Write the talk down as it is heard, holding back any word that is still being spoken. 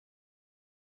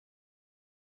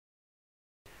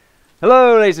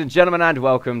Hello, ladies and gentlemen, and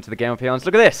welcome to the Gamerpeons.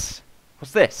 Look at this.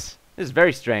 What's this? This is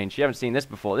very strange. You haven't seen this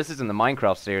before. This isn't the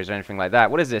Minecraft series or anything like that.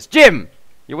 What is this? Jim!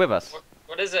 You're with us.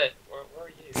 What is it? Where are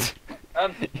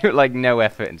you? You put like no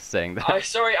effort into saying that.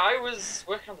 Sorry, I was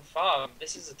working on the farm.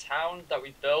 This is a town that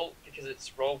we built because it's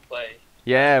roleplay.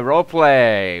 Yeah,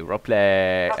 roleplay.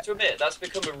 Roleplay. I have to admit, that's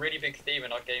become a really big theme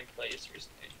in our gameplays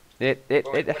recently.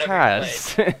 It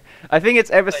has. I think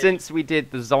it's ever since we did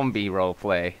the zombie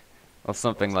roleplay. Or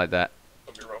something like that.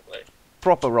 Roleplay.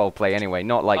 Proper roleplay anyway,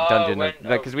 not like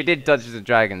because we did Dungeons and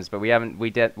Dragons, but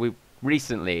we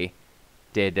recently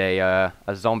did a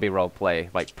zombie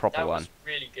roleplay, like proper one. That was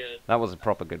really good. That was a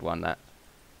proper good one. That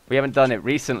we haven't done it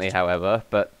recently, however,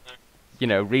 but you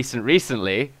know,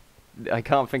 recently, I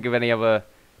can't think of any other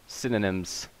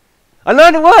synonyms. I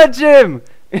learned a word, Jim.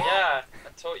 Yeah, I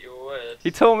taught you a word.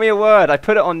 You taught me a word. I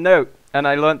put it on note, and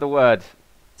I learned the word.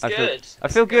 It's good. I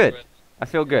feel good. I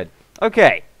feel good.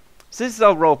 Okay, so this is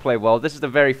our roleplay world. This is the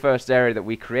very first area that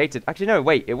we created. Actually, no,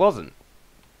 wait, it wasn't.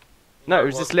 No, it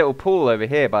was this little pool over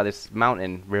here by this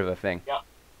mountain river thing. Yeah.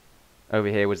 Over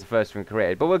here was the first one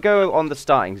created. But we'll go on the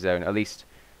starting zone, at least.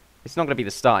 It's not going to be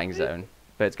the starting zone,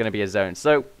 but it's going to be a zone.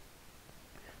 So,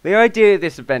 the idea of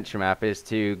this adventure map is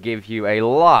to give you a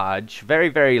large, very,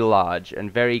 very large,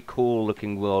 and very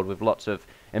cool-looking world with lots of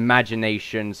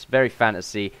imaginations, very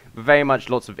fantasy, very much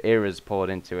lots of eras poured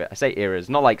into it. I say eras,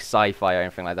 not like sci-fi or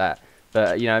anything like that,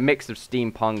 but you know, a mix of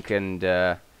steampunk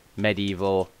and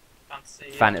medieval,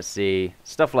 fantasy,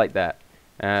 stuff like that.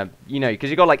 You know, because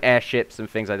you've got like airships and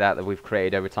things like that we've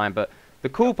created over time. But the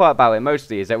cool part about it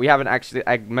mostly is that we haven't actually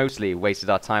mostly wasted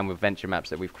our time with venture maps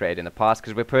that we've created in the past,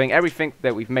 because we're putting everything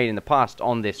that we've made in the past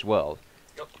on this world,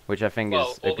 which I think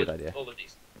is a good idea.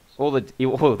 All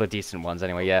the decent ones,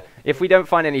 anyway, yeah. If we don't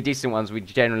find any decent ones, we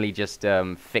generally just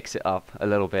fix it up a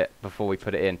little bit before we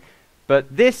put it in.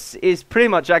 But this is pretty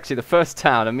much actually the first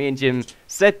town, and me and Jim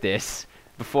said this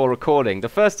before recording, the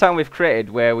first town we've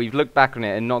created where we've looked back on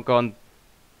it and not gone,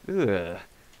 ugh.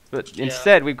 But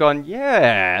instead we've gone,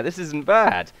 yeah, this isn't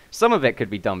bad. Some of it could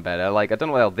be done better, like, I don't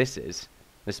know what the hell this is.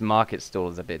 This market stall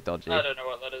is a bit dodgy. I don't know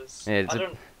what that is. Yeah,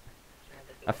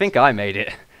 I think I made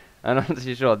it. I'm not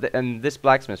too sure. And this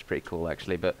blacksmith's pretty cool,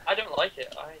 actually, but I don't like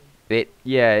it.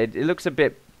 It looks a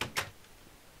bit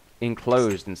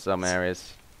enclosed in some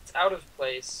areas. It's out of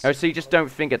place. Oh, so you just don't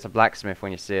think it's a blacksmith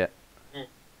when you see it?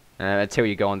 Until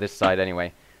you go on this side,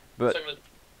 anyway. But So I'm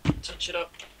gonna touch it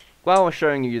up. while we're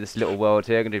showing you this little world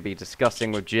here, I'm going to be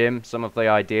discussing with Jim some of the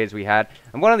ideas we had.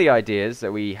 And one of the ideas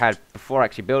that we had before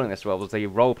actually building this world was the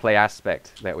roleplay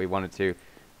aspect that we wanted to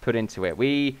put into it.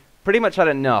 We pretty much had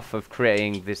enough of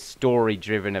creating this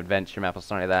story-driven adventure map or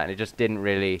something like that, and it just didn't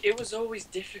really... It was always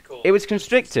difficult. It was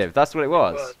constrictive, that's what it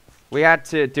was. We had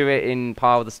to do it in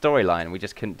par with the storyline, and we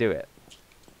just couldn't do it.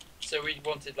 So we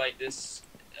wanted like this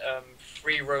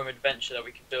free roam adventure that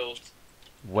we could build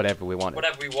whatever we wanted.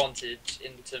 Whatever we wanted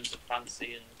in terms of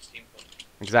fantasy and steampunk.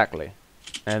 Exactly.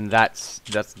 And that's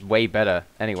way better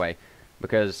anyway,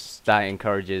 because that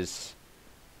encourages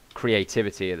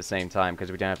creativity at the same time,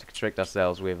 because we don't have to constrict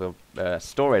ourselves with a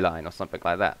storyline or something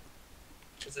like that.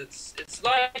 Because it's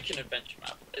like an adventure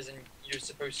map, as in you're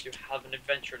supposed to have an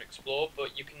adventure and explore,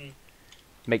 but you can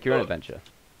make your own adventure.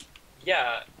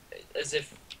 Yeah, as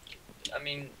if, I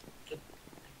mean,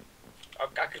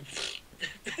 I could.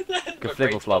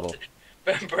 Flibble-flobble.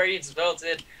 Brains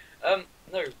melted. No,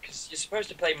 because you're supposed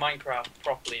to play Minecraft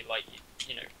properly, like,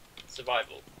 you know,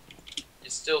 survival. You're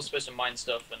still supposed to mine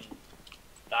stuff and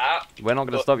that. We're not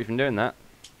going to stop you from doing that.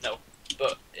 No,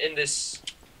 but in this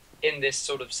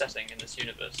sort of setting, in this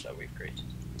universe that we've created,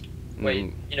 where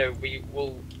you know we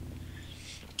will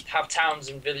have towns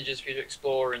and villages for you to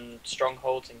explore, and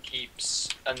strongholds and keeps,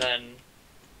 and then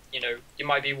you know you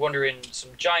might be wandering some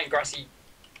giant grassy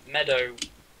meadow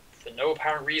for no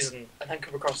apparent reason, and then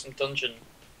come across some dungeon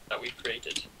that we've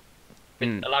created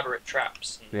with elaborate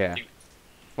traps. And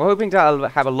we're hoping to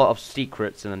have a lot of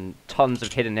secrets and tons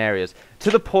of hidden areas,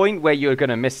 to the point where you're going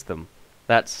to miss them.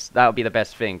 That would be the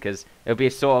best thing, because it'll be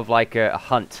sort of like a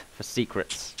hunt for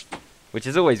secrets, which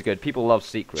is always good. People love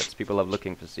secrets. People love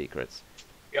looking for secrets.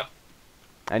 Yeah.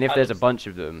 And if there's a bunch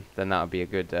of them, then that would be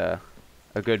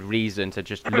a good reason to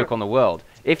just look on the world.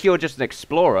 If you're just an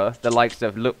explorer that likes to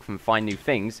look and find new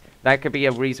things, that could be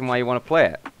a reason why you want to play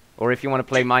it. Or if you want to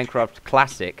play Minecraft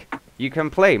Classic, you can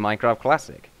play Minecraft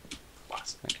Classic.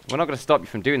 We're not going to stop you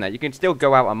from doing that. You can still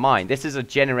go out and mine. This is a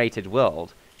generated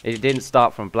world. It didn't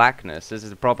start from blackness. This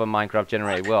is a proper Minecraft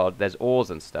generated world. There's ores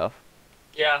and stuff.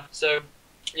 Yeah, so,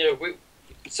 you know,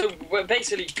 we're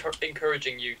basically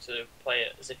encouraging you to play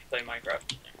it as if you play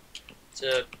Minecraft.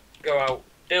 To go out,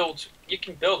 build. You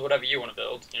can build whatever you want to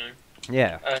build, you know.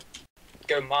 Yeah.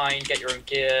 go mine, get your own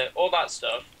gear, all that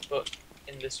stuff, but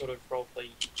in this sort of roleplay.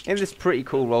 In this pretty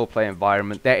cool roleplay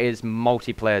environment, that is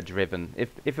multiplayer driven. If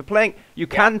you're playing, you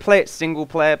can play it single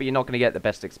player, but you're not going to get the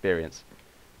best experience.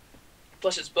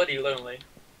 Plus, it's bloody lonely.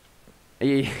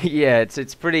 Yeah,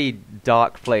 it's pretty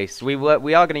dark place. We are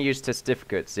going to use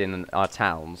certificates in our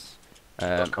towns.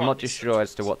 I'm not too sure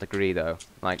as to what degree though.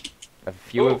 Like a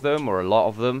few of them or a lot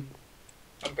of them.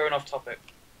 I'm going off topic.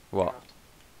 What?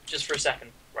 Just for a second,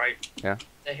 right? Yeah.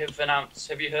 They have announced.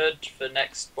 Have you heard for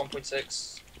next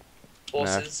 1.6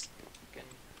 horses? No.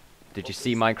 Did you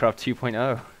see Minecraft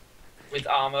 2.0? With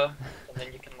armor, and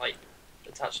then you can like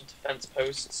attach them to fence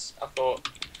posts. I thought.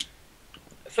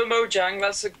 For Mojang,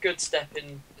 that's a good step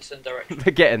in the same direction.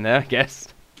 They're getting there, I guess.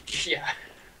 Yeah.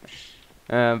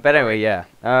 But anyway, yeah.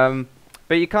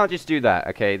 But you can't just do that,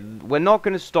 okay? We're not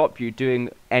going to stop you doing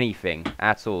anything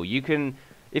at all. You can,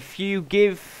 if you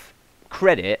give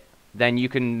credit, then you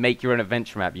can make your own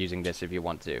adventure map using this if you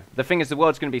want to. The thing is, the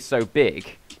world's going to be so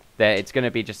big that it's going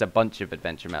to be just a bunch of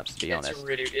adventure maps, to be honest.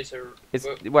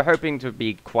 We're hoping to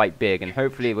be quite big, and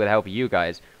hopefully with the help of you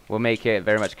guys, we'll make it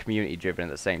very much community-driven at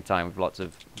the same time, with lots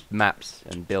of maps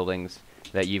and buildings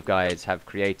that you guys have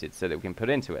created so that we can put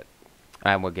into it.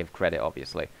 And we'll give credit,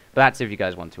 obviously. But that's if you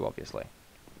guys want to, obviously.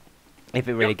 If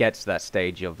it really gets to that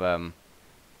stage of,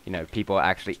 you know, people are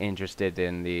actually interested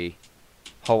in the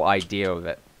whole idea of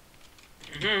it.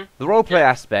 Mm-hmm. The roleplay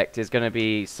aspect is going to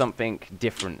be something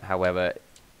different, however.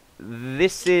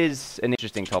 This is an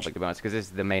interesting topic, to be honest, because this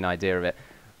is the main idea of it.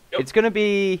 It's going to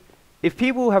be, if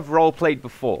people have roleplayed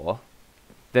before,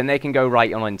 then they can go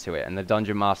right on into it, and the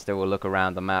Dungeon Master will look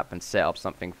around the map and set up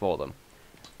something for them.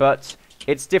 But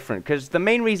it's different, because the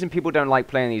main reason people don't like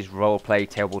playing these roleplay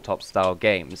tabletop-style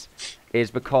games is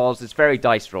because it's very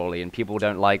dice-rolly, and people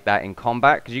don't like that in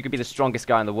combat, because you could be the strongest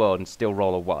guy in the world and still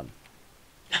roll a 1.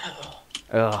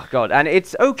 Oh, God. And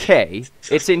it's okay.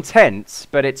 It's intense,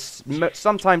 but it's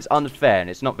sometimes unfair, and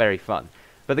it's not very fun.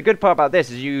 But the good part about this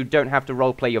is you don't have to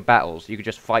roleplay your battles. You can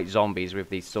just fight zombies with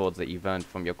these swords that you've earned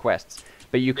from your quests.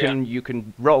 But you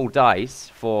can roll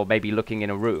dice for maybe looking in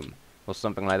a room or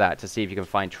something like that to see if you can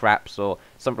find traps or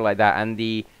something like that. And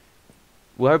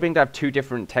we're hoping to have 2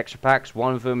 different texture packs.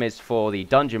 One of them is for the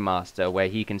Dungeon Master, where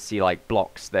he can see like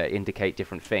blocks that indicate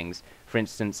different things. For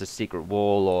instance, a secret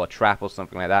wall or a trap or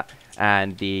something like that.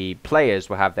 And the players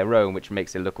will have their own, which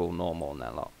makes it look all normal and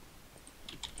that lot.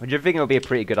 Which I think will be a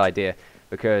pretty good idea,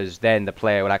 because then the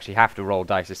player will actually have to roll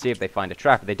dice to see if they find a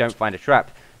trap. If they don't find a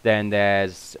trap, then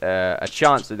there's a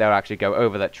chance that they'll actually go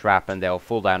over that trap and they'll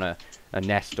fall down a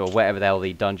nest or whatever the hell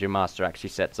the Dungeon Master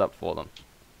actually sets up for them.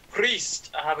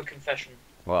 Priest, I have a confession.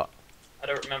 What? I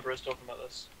don't remember us talking about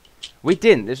this. We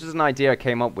didn't. This was an idea I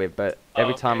came up with, but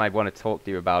every time I want to talk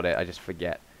to you about it, I just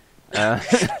forget. Oh,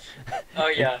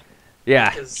 yeah.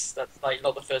 Yeah. Because that's like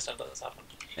not the first time that that's happened.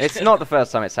 It's not the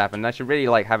first time it's happened. I should really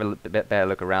like have a bit better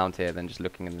look around here than just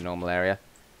looking in the normal area.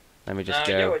 Let me just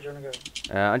go. Yeah, where do you want to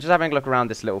go? I'm just having a look around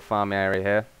this little farm area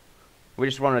here. We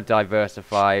just want to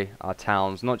diversify our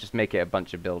towns, not just make it a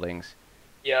bunch of buildings.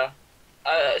 Yeah.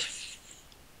 It's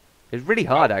really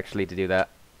hard, actually, to do that.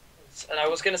 And I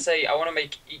was going to say, I want to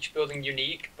make each building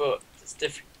unique, but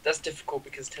that's difficult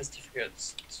because test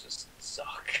certificates just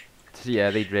suck. Yeah,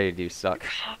 they really do suck.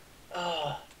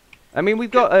 I mean,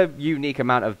 we've got a unique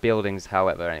amount of buildings,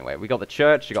 however, anyway. We've got the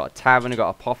church, we've got a tavern, we've got a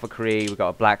apothecary, we've got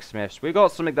a blacksmith. We've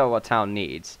got something that our town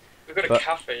needs. We've got a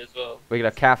cafe as well. We've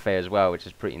got a cafe as well, which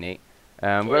is pretty neat. We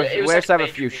also have a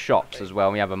few shops as well,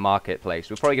 and we have a marketplace.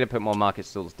 We're probably going to put more market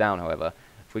stalls down, however.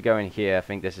 If we go in here, I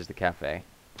think this is the cafe.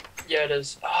 Yeah, it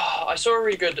is. Oh, I saw a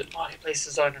really good marketplace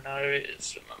design, and now it's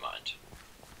slipped my mind.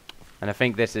 And I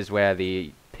think this is where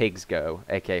the pigs go,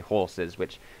 aka horses,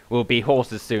 which will be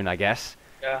horses soon, I guess.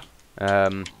 Yeah.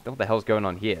 What the hell's going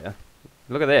on here?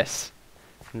 Look at this.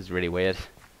 This is really weird.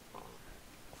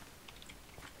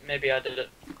 Maybe I did it.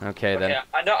 Okay then.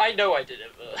 I know I did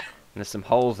it, but... There's some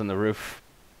holes in the roof.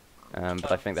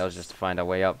 But I think that was just to find our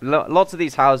way up. Lots of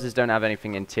these houses don't have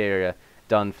anything interior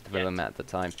done for them at the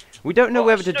time. We don't know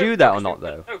whether to do that or not,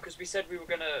 though. No, because we said we were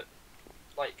gonna,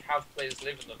 like, have players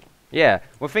live in them. Yeah,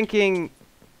 we're thinking...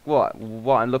 What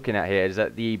I'm looking at here is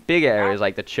that the bigger areas,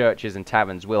 like the churches and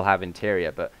taverns, will have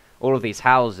interior, but all of these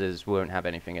houses won't have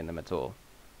anything in them at all.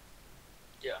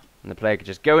 Yeah. And the player could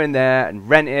just go in there and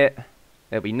rent it.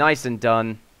 It'll be nice and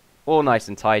done. All nice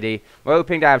and tidy. We're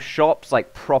hoping to have shops,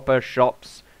 like proper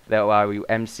shops, that we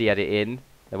MC edit in.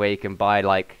 The way you can buy,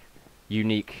 like,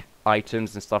 unique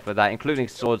items and stuff like that, including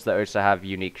swords that also have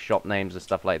unique shop names and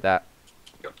stuff like that.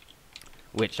 Yep.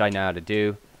 Which I know how to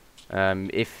do.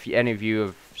 If any of you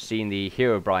have seen the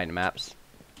Herobrine maps,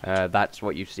 That's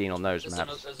what you've seen on those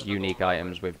maps. Unique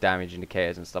items with damage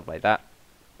indicators and stuff like that.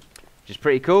 Which is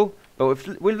pretty cool.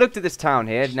 But we looked at this town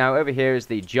here. Now over here is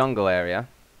the jungle area.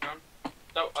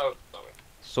 Oh,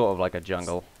 sort of like a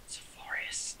jungle. It's a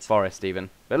forest. Forest even.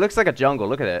 But it looks like a jungle.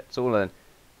 Look at it. It's all a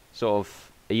sort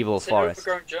of evil forest.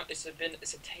 It's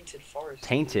a tainted forest.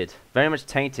 Tainted. Very much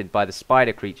tainted by the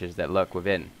spider creatures that lurk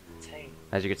within. Taint.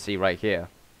 As you can see right here.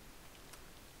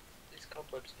 These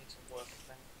cobwebs need some work,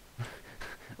 I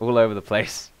think. All over the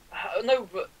place. No,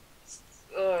 but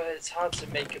it's hard to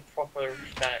make a proper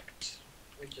effect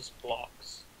with just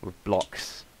blocks. With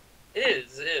blocks. It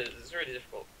is. It's really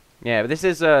difficult. Yeah, but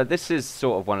this is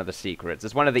sort of one of the secrets.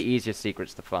 It's one of the easiest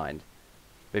secrets to find.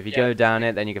 But if you go down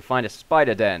it, then you can find a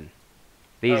spider den.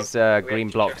 These green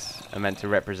blocks are meant to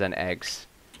represent eggs.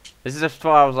 This is as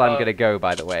far as I'm going to go,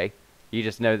 by the way. You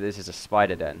just know that this is a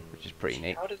spider den, which is pretty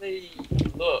neat. How do they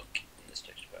look in this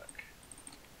texture pack?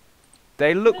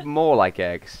 They look more like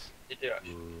eggs. They do,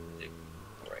 actually. They do.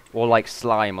 Right. Or like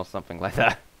slime or something like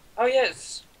that. Oh yeah,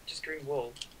 it's just green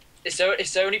wool. It's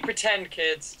only pretend,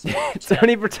 kids. It's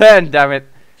only pretend, damn it.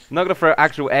 I'm not going to throw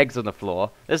actual eggs on the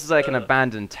floor. This is like an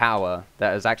abandoned tower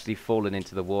that has actually fallen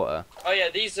into the water. Oh yeah,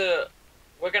 these are...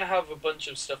 We're going to have a bunch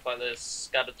of stuff like this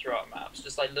scattered throughout maps.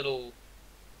 Just like little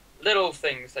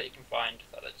things that you can find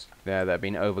that are just kind of... Yeah, that have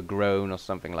been overgrown or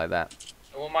something like that.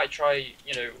 And we might try,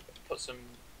 you know, put some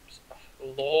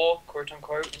lore,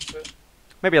 quote-unquote, into it.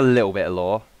 Maybe a little bit of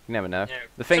lore. You never know. Yeah.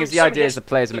 The thing is, the idea is the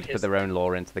players are meant to put their own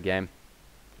lore into the game.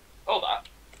 Hold that.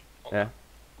 Yeah.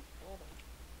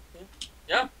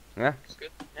 Yeah. Yeah. That's good.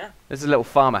 Yeah. This is a little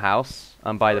farmer house.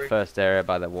 I'm by the first area,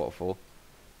 by the waterfall.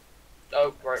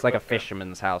 Oh, right. It's like a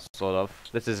fisherman's house, sort of.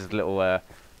 This is a little,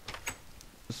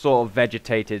 sort of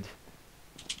vegetated,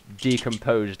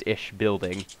 decomposed-ish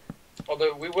building.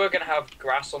 Although we were going to have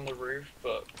grass on the roof,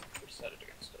 but we decided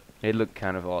against it. It looked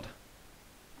kind of odd.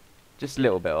 Just a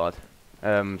little bit odd.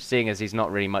 Seeing as he's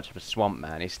not really much of a swamp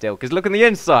man, he's still... Because look on the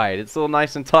inside, it's all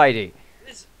nice and tidy.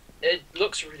 It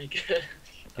looks really good.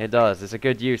 It does. It's a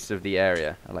good use of the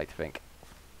area, I like to think.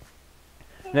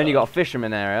 And then you got a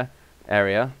fisherman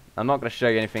area. I'm not going to show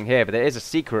you anything here, but there is a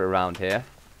secret around here.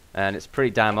 And it's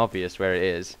pretty damn obvious where it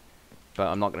is. But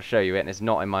I'm not going to show you it, and it's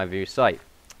not in my view sight.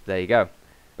 There you go.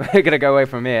 We're going to go away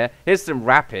from here. Here's some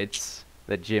rapids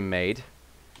that Jim made.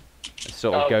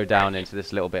 Sort of go down into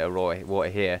this little bit of water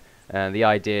here. And the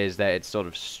idea is that it sort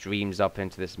of streams up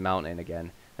into this mountain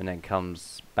again. And then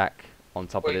comes back on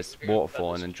top of this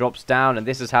waterfall and then drops down. And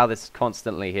this is how this is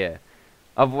constantly here.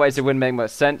 Otherwise it wouldn't make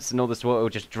much sense, and all this water will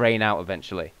just drain out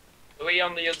eventually. Are we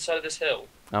on the other side of this hill?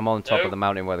 I'm on top of the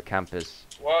mountain where the camp is.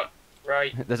 What?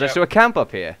 Right. There's also a camp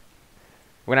up here.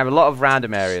 We're going to have a lot of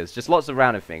random areas. Just lots of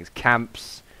random things.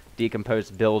 Camps,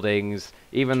 decomposed buildings,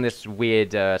 even this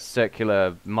weird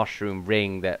circular mushroom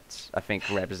ring that I think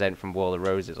represent from War of the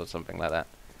Roses or something like that.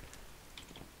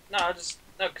 No,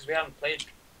 because we hadn't played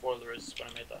War of the Roses when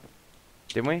I made that.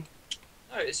 Didn't we?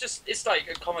 No, it's like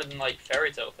a common like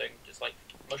fairy tale thing, just like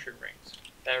mushroom rings,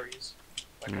 fairies,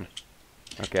 that kind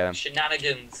of okay.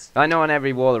 shenanigans. I know on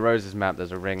every War of the Roses map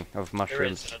there's a ring of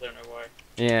mushrooms. There is, I don't know why.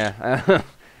 Yeah,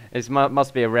 it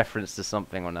must be a reference to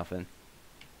something or nothing.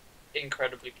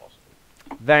 Incredibly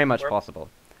possible. Very much possible.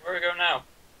 Where are we going now?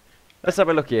 Let's have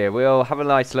a look here. We'll have a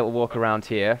nice little walk around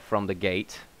here from the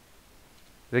gate.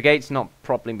 The gate's not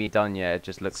properly been done yet. It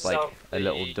just looks like a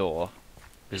little door.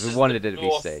 Because we wanted it to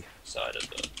be safe. Side of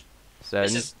the... So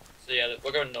yeah,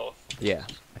 we're going north. Yeah,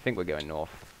 I think we're going north.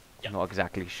 Yeah. Not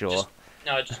exactly sure.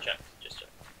 I just checked.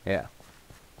 Yeah.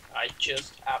 I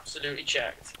just absolutely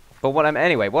checked. But what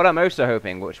I'm also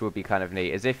hoping, which would be kind of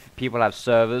neat, is if people have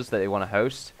servers that they want to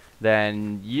host,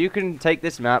 then you can take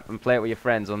this map and play it with your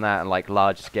friends on that, and like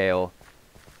large scale,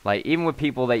 like even with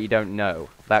people that you don't know,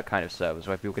 that kind of servers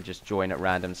where people could just join at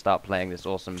random and start playing this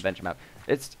awesome adventure map.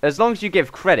 It's as long as you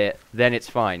give credit, then it's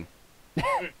fine.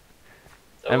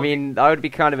 I mean, I would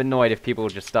be kind of annoyed if people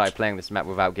just started playing this map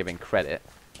without giving credit.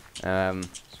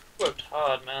 Worked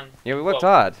hard, man. Yeah, we worked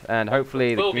hard, and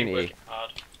hopefully the community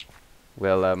hard.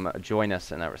 will join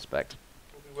us in that respect.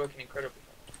 We'll be working incredibly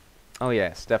hard. Oh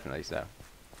yes, definitely so.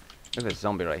 Look at this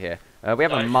zombie right here. We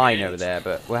have a mine over there,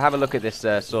 but we'll have a look at this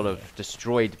sort of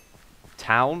destroyed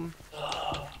town.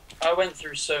 I went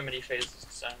through so many phases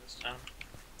to sound this town.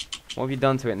 What have you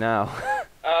done to it now?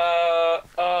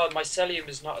 My Mycelium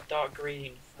is not a dark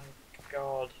green. Thank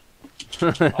God.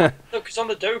 Look, because on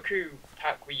the Doku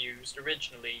pack we used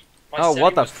originally. Oh,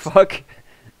 what the fuck?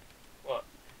 What?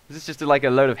 Is this just like a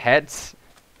load of heads?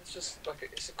 It's just like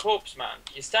it's a corpse, man.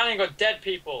 You're standing on dead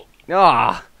people.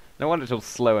 Ah, no wonder it's all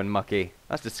slow and mucky.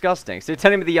 That's disgusting. So you're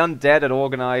telling me the undead had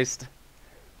organized?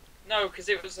 No, because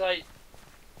it was like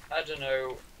I don't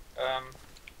know.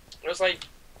 It was like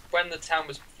when the town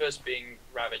was first being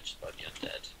ravaged by the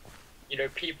undead. You know,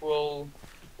 people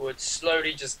would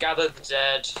slowly just gather the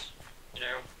dead. You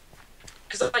know,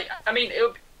 because like I mean,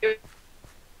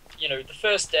 you know, the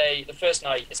first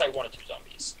night, it's like 1 or 2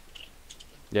 zombies.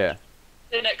 Yeah.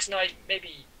 The next night,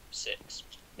 maybe 6,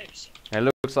 maybe 7.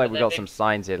 It looks like we got some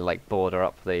signs here to like border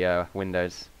up the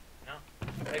windows. No,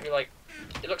 maybe like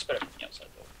it looks better from the outside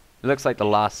though. It looks like the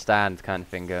last stand kind of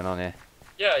thing going on here.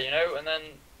 Yeah, you know, and then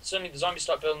suddenly the zombies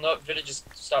start building up, villagers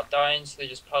start dying, so they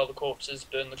just pile the corpses,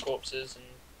 burn the corpses, and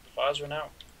the fires run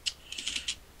out.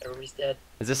 Everybody's dead.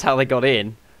 Is this how they got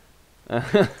in?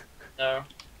 No.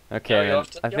 Okay, No,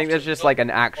 I think there's just like an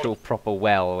actual proper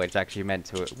well which actually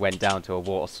went down to a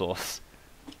water source.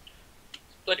 It's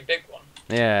a bloody big one.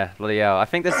 Yeah, bloody hell. I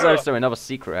think this is also another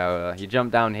secret area. You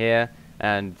jump down here,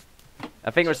 and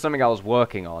I think it was something I was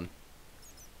working on.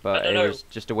 But it was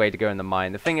just a way to go in the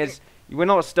mine. The thing is, we're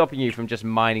not stopping you from just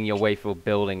mining your way through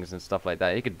buildings and stuff like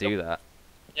that. You could do that.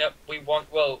 Yep, we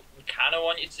kind of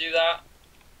want you to do that.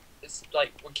 It's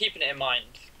like, we're keeping it in mind,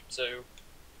 so...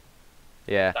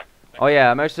 Yeah. Oh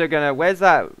yeah, I'm also gonna... Where's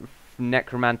that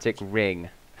necromantic ring?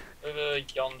 Over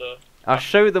yonder. I'll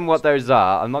show them what those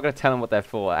are. I'm not gonna tell them what they're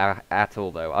for at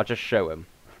all, though. I'll just show them.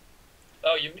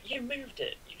 Oh, you moved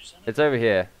it, you son of... It's over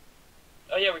here.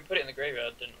 Oh yeah, we put it in the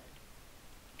graveyard, didn't we?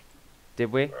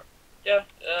 Did we? Yeah,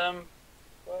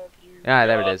 Ah,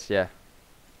 there it is, yeah.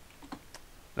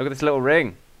 Look at this little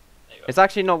ring. It's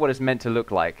actually not what it's meant to look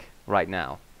like right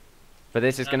now. But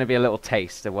this is going to be a little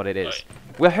taste of what it is. Right.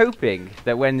 We're hoping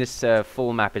that when this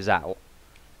full map is out,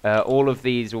 all of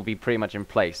these will be pretty much in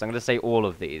place. I'm going to say all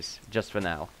of these, just for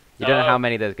now. You don't know how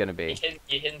many there's going to be.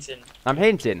 You're hinting. I'm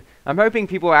hinting. I'm hoping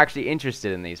people are actually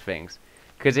interested in these things.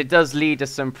 Because it does lead to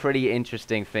some pretty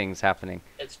interesting things happening.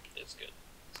 It's good.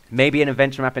 Maybe an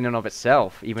adventure map in and of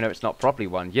itself, even though it's not properly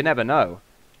one. You never know.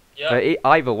 Yeah. But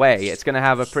either way, it's going to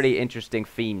have a pretty interesting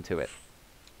theme to it.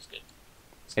 It's good.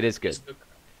 It is good.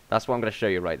 That's what I'm going to show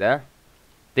you right there.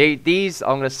 These,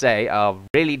 I'm going to say, are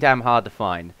really damn hard to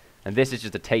find. And this is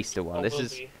just a taster one.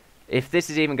 If this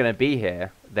is even going to be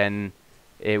here, then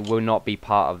it will not be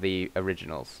part of the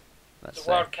originals. The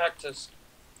wild cactus.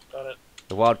 Got it.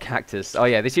 The wild cactus. Oh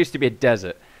yeah, this used to be a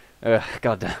desert.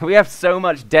 God, we have so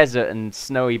much desert and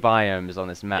snowy biomes on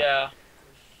this map. Yeah,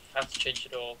 have to change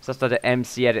it all. So I started to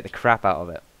MC edit the crap out of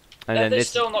it. And then they've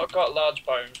still not got large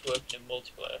biomes working in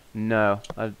multiplayer. No.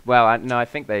 Well, no, I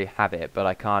think they have it, but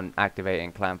I can't activate it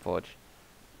in ClanForge.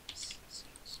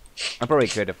 I probably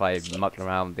could if I mucked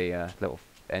around the little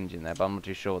engine there, but I'm not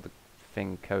too sure what the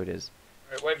thing code is.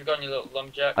 Right, where have you gone, you little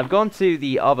lumberjack? I've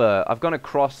gone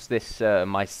across this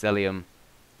mycelium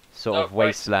sort of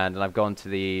wasteland, and I've gone to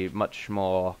the much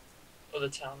more other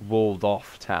town, walled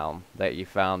off town that you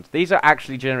found. These are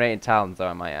actually generated towns, though,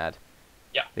 I might add.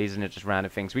 Yeah. These are not just random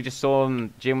things. We just saw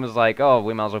them. Jim was like, "Oh,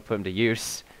 we might as well put them to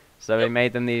use." So they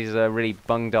made them these really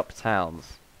bunged up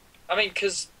towns. I mean,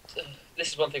 because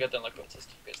this is one thing I don't like about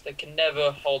certificates. They can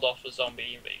never hold off a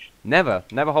zombie invasion.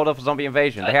 Never hold off a zombie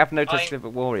invasion. They have no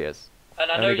certificate warriors.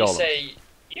 And I know you say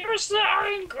you're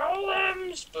slaughtering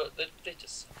golems, but they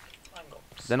just suck.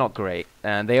 They're not great,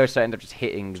 and they also end up just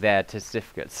hitting their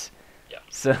certificates. Yeah.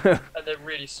 So. And they're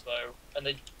really slow, and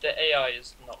the AI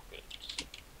is not good.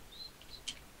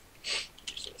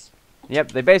 Useless.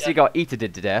 Yep, they basically got eaten to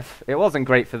death. It wasn't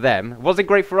great for them. It wasn't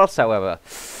great for us, however.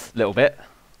 A little bit.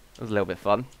 It was a little bit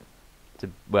fun.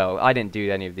 Well, I didn't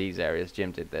do any of these areas.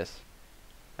 Jim did this,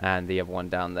 and the other one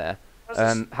down there.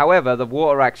 However, the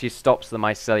water actually stops the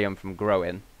mycelium from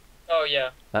growing. Oh yeah.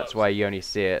 That's why you only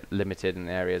see it limited in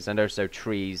areas, and also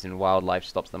trees and wildlife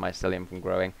stops the mycelium from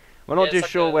growing. We're not too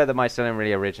sure where the mycelium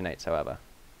really originates, however.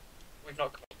 We've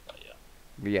not come up with that yet.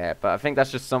 Yeah, but I think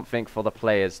that's just something for the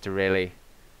players to really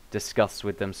discuss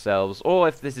with themselves, or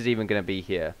if this is even going to be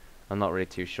here. I'm not really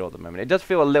too sure at the moment. It does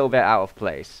feel a little bit out of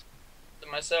place. The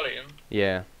mycelium?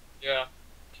 Yeah. Yeah.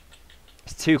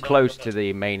 It's too close to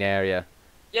the main area.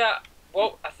 Yeah,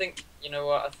 well, I think, you know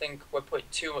what, I think we're putting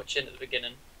too much in at the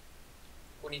beginning.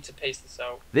 We need to pace this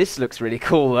out. This looks really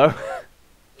cool, though.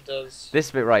 It does.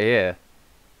 This bit right here.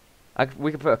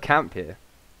 We could put a camp here.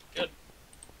 Good.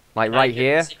 Like right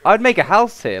here. I'd make a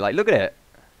house here. Like, look at it.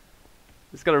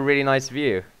 It's got a really nice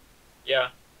view. Yeah.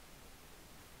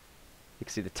 You can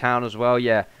see the town as well.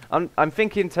 Yeah. I'm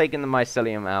thinking taking the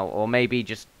mycelium out, or maybe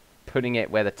just putting it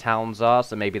where the towns are,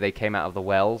 so maybe they came out of the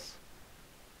wells.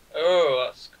 Oh,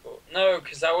 that's cool. No,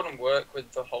 because that wouldn't work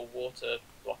with the whole water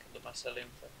blocking the mycelium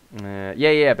thing.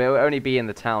 Yeah, but it will only be in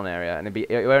the town area, and it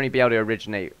will only be able to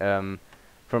originate from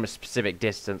a specific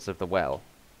distance of the well.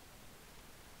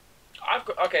 I've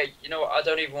got okay. You know what? I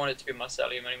don't even want it to be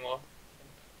mycelium anymore.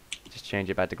 Just change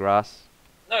it back to grass.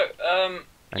 No.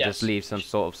 And Yes. just leave some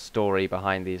sort of story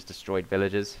behind these destroyed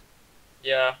villages.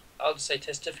 Yeah, I'll just say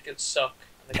testificates suck.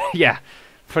 Yeah,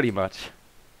 pretty much.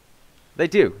 They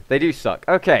do suck.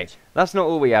 Okay, that's not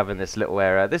all we have in this little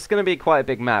area. This is going to be quite a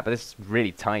big map, but this is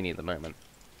really tiny at the moment.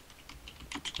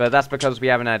 But that's because we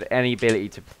haven't had any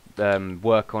ability to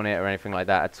work on it or anything like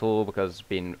that at all, because it's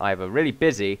been either really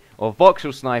busy or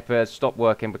Voxel Sniper stopped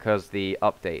working because of an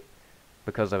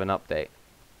update.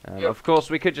 Of course,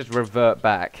 we could just revert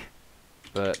back,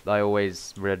 but I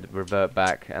always revert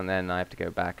back, and then I have to go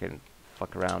back and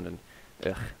fuck around and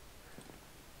ugh.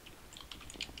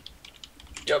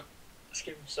 Yep.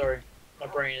 Sorry, my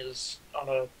brain is on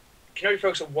a. Can only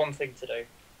focus on one thing today.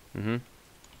 Mhm.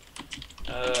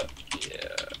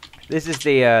 Yeah. This is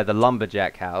the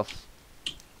lumberjack house.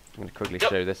 I'm gonna quickly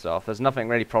show this off. There's nothing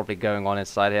really probably going on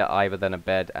inside here other than a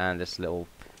bed and this little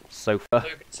sofa.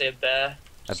 You could say a bear.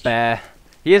 A bear.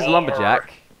 He is a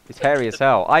lumberjack. He's hairy as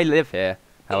hell. I live here,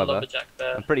 however. Lumberjack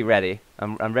bear. I'm pretty ready.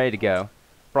 I'm ready to go.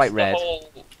 Bright red. Oh,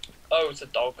 it's a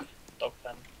dog. Dog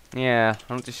pen. Yeah,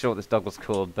 I'm not too sure what this dog was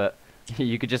called, but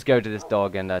you could just go to this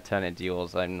dog and turn it into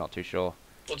yours. I'm not too sure.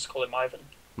 We'll just call him Ivan.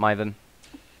 Myvan.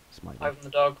 It's Myvan. Ivan the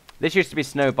dog. This used to be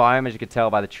snow biome, as you could tell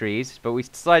by the trees, but we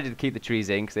decided to keep the trees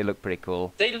in because they look pretty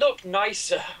cool. They look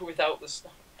nicer without the snow.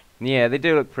 Yeah, they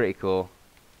do look pretty cool.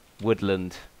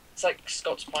 Woodland. It's like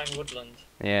Scots Pine Woodland.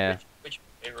 Yeah. Which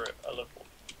favourite? I love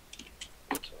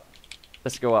wood.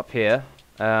 Let's go up here.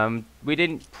 We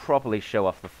didn't properly show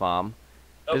off the farm.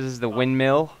 Oh, This is the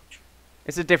windmill.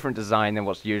 It's a different design than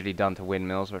what's usually done to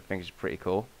windmills, which I think is pretty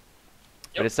cool.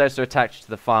 Yep. But it's also attached to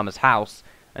the farmer's house,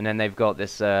 and then they've got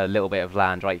this little bit of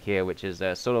land right here, which is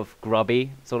sort of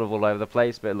grubby, sort of all over the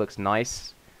place, but it looks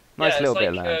nice. Nice little bit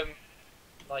of land.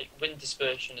 Like wind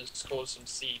dispersion has caused some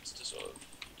seeds to sort of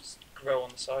just grow on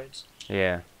the sides.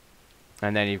 Yeah.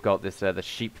 And then you've got this the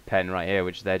sheep pen right here,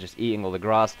 which they're just eating all the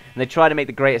grass. And they try to make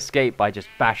the Great Escape by just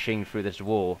bashing through this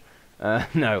wall.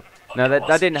 No,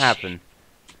 that didn't happen.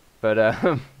 But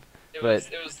it was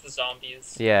the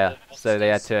zombies. yeah, so they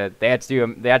had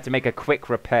to make a quick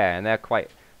repair, and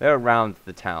they're around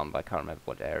the town, but I can't remember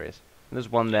what areas. And there's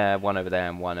one there, one over there,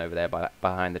 and one over there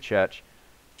behind the church.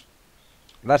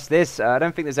 That's this. I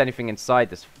don't think there's anything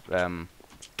inside this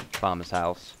farmer's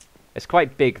house. It's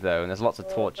quite big though, and there's lots of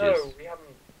torches. No, we haven't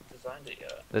designed it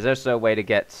yet. There's also a way to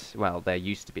get. Well, there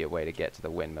used to be a way to get to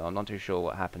the windmill. I'm not too sure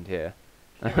what happened here.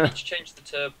 We need to change the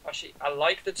turbine. Actually, I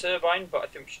like the turbine, but I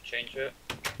think we should change it.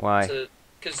 Why?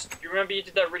 Because you remember you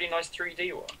did that really nice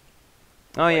 3D one.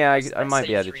 Oh Like, yeah, I I might say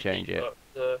be able to 3D, change it.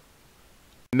 but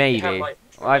Maybe. have, like,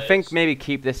 I think layers. maybe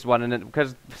keep this one, and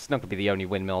because it's not gonna be the only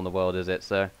windmill in the world, is it?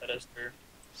 So That is true.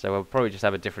 we'll probably just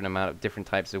have a different amount of different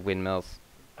types of windmills.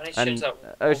 I need to change And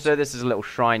that. also, this is a little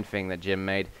shrine thing that Jim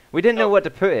made. We didn't know what to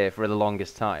put here for the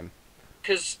longest time.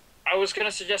 Because I was going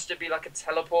to suggest it be like a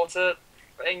teleporter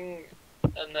thing,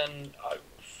 and then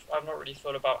I've not really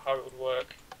thought about how it would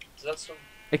work. Does that some?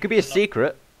 It could be a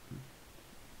secret.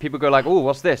 People go like, "Oh,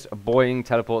 what's this?" A Boeing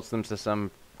teleports them to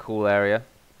some cool area.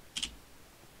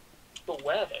 But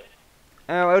where though?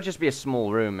 Oh, it'll just be a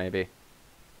small room, maybe.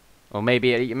 Or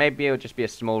maybe it'll just be a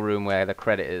small room where the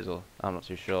credit is, or I'm not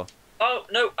too sure. Oh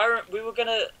no, we were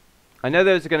gonna. I know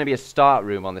there's going to be a start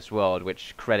room on this world,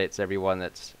 which credits everyone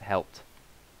that's helped.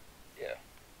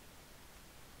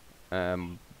 Yeah.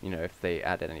 You know, if they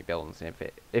added any buildings, if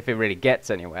it really gets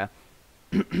anywhere.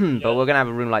 But we're gonna have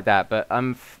a room like that. But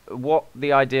what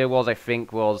the idea was, I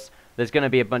think, was there's gonna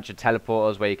be a bunch of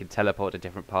teleporters where you can teleport to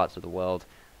different parts of the world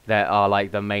that are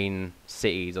like the main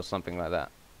cities or something like that.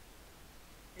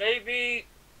 Maybe.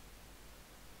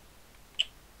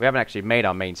 We haven't actually made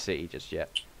our main city just yet.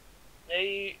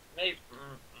 Maybe.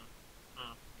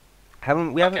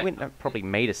 We haven't probably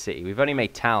made a city. We've only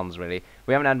made towns, really.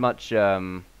 We haven't had much.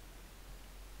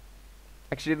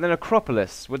 Actually, the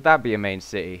Necropolis, would that be a main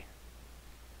city?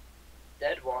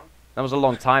 Dead one. That was a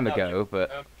long time No, ago,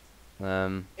 but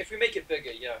if we make it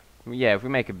bigger, yeah. yeah, if we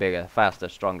make it bigger, faster,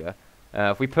 stronger.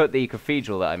 If we put the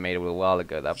cathedral that I made a little while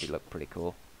ago, that'd look pretty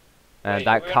cool. And Wait,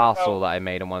 that are we on castle about- that I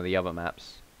made on one of the other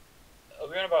maps. Are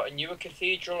we on about a newer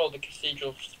cathedral or the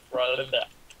cathedral from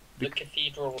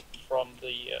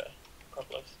the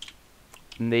Necropolis?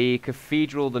 The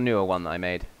cathedral, the newer one that I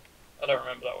made. I don't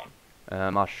remember that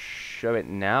one. I'll show it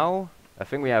now. I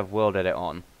think we have world edit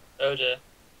on. Oh dear.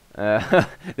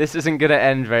 This isn't gonna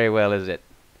end very well, is it?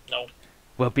 No.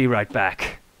 We'll be right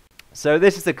back. So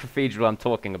this is the cathedral I'm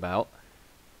talking about.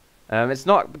 It's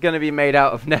not going to be made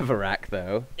out of netherrack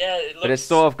though. Yeah, it looks. But it's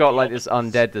sort of got like this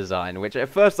undead design, which at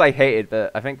first I hated,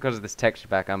 but I think because of this texture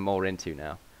pack I'm more into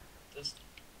now. Does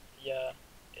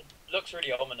looks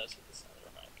really ominous at this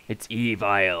center. It's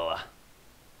evil.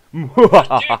 We've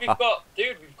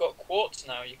got quartz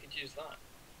now. You could use that.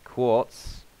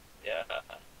 Quartz? Yeah.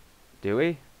 Do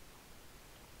we?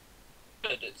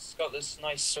 Good. It's got this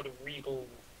nice sort of regal.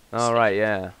 Oh right,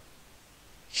 yeah.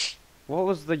 What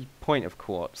was the point of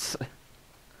quartz?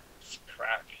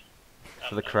 Crack.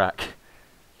 For the crack.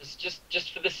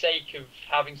 Just for the sake of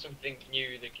having something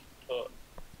new that can put.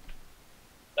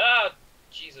 Ah,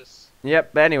 Jesus.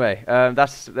 Yep, but anyway,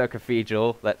 that's the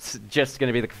cathedral. That's just going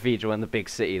to be the cathedral in the big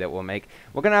city that we'll make.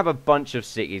 We're going to have a bunch of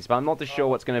cities, but I'm not too sure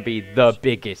what's going to be the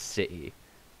biggest city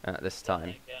at this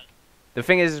time. The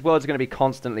thing is, this world's going to be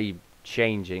constantly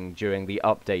changing during the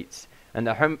updates, and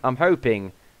I'm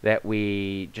hoping that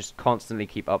we just constantly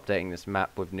keep updating this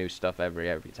map with new stuff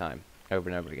every time, over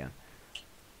and over again. If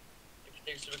you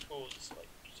think it's super cool, just like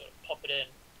sort of pop it in.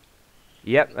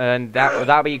 Yep, and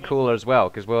that'll be cooler as well,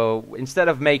 because we'll, instead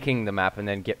of making the map and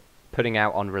then putting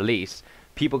out on release,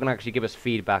 people can actually give us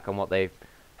feedback on what they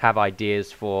have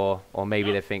ideas for, or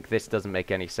maybe they think this doesn't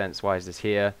make any sense, why is this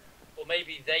here? Or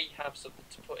maybe they have something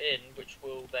to put in, which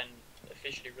will then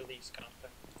officially release, kind of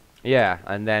thing. Yeah,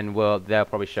 and then they'll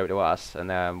probably show it to us, and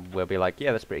then we'll be like,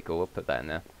 yeah, that's pretty cool, we'll put that in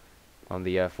there, on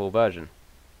the full version.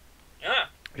 Yeah.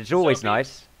 Which is always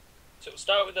nice. So it'll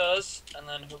start with us, and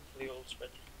then hopefully it'll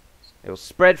spread. It'll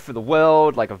spread for the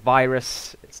world like a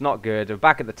virus. It's not good. We're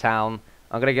back at the town.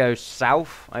 I'm going to go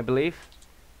south, I believe.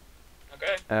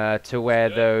 Okay. To where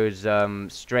those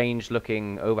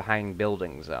strange-looking overhanging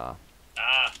buildings are.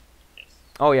 Ah, yes.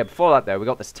 Oh yeah, before that though, we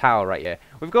got this tower right here.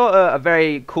 We've got a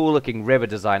very cool-looking river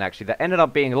design actually that ended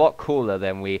up being a lot cooler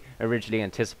than we originally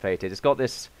anticipated. It's got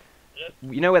this...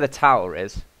 Yep. You know where the tower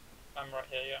is? I'm right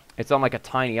here, yeah. It's on like a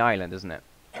tiny island, isn't it?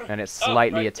 And it's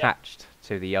slightly attached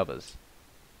to the others.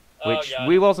 Which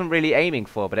we wasn't really aiming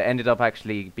for, but it ended up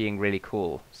actually being really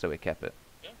cool, so we kept it.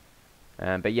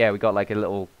 Yeah. But yeah, we got like a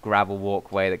little gravel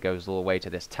walkway that goes all the way to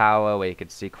this tower, where you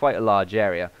could see quite a large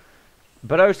area.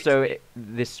 But also,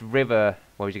 this river...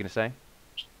 What was you going to say?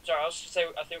 Sorry, I was just going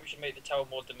to say, I think we should make the tower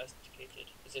more domesticated,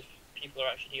 as if people are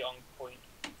actually on point.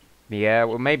 Yeah,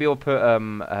 well maybe we'll put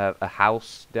a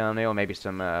house down there, or maybe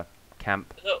some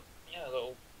camp. Little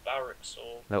barracks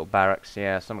or... Little barracks,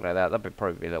 yeah, something like that. That'd be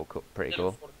probably a little pretty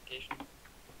cool. Fortification.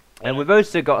 And we've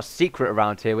also got a secret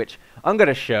around here, which I'm going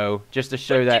to show, just to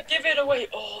show that... Give it away,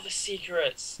 all the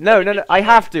secrets! No, I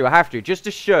have to, just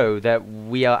to show that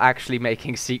we are actually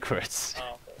making secrets.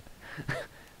 Oh, okay.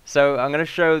 So I'm going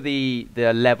to show the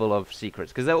level of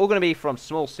secrets, because they're all going to be from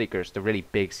small secrets to really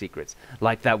big secrets.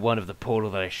 Like that one of the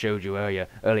portal that I showed you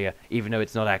earlier, even though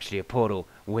it's not actually a portal.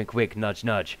 Wink, wink, nudge,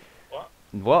 nudge.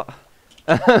 What?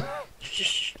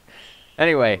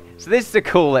 Anyway, so this is a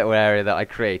cool little area that I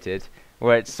created,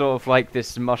 where it's sort of like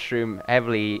this mushroom,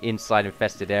 heavily inside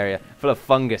infested area, full of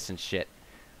fungus and shit.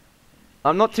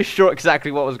 I'm not too sure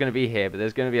exactly what was going to be here, but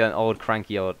there's going to be an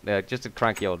just a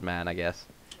cranky old man, I guess.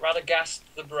 Radagast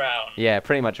the Brown. Yeah,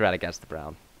 pretty much Radagast the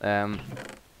Brown.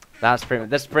 That's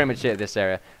pretty much it, this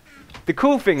area. The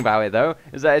cool thing about it, though,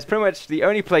 is that it's pretty much the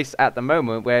only place at the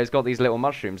moment where it's got these little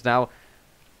mushrooms. Now,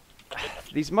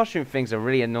 these mushroom things are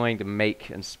really annoying to make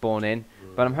and spawn in,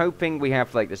 but I'm hoping we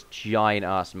have like this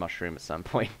giant-ass mushroom at some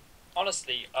point.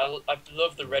 Honestly, I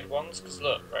love the red ones, because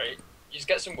look, right? You just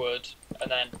get some wood, and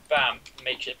then, bam,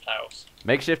 makeshift house.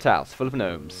 Makeshift house, full of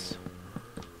gnomes.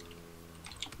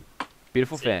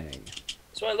 Beautiful thing.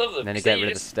 That's why I love them. And then you get rid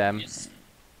of the stem.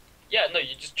 Yeah, no,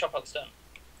 you just chop out the stem.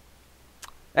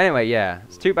 Anyway, yeah,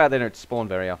 it's too bad they don't spawn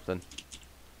very often.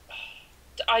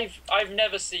 I've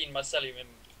never seen mycelium in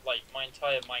like my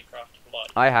entire Minecraft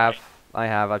life. I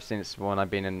have. I've seen it spawn. I've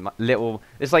been in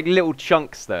it's like little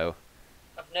chunks though.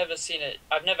 I've never seen it.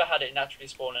 I've never had it naturally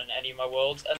spawn in any of my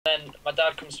worlds. And then my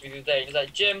dad comes to me the other day and he's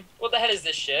like, Jim, what the hell is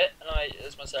this shit? And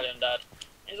it's mycelium, Dad.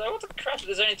 And he's like, what the crap?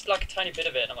 There's only like a tiny bit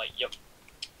of it. And I'm like, yup.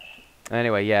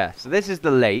 Anyway, yeah. So this is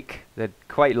the lake, the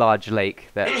quite large lake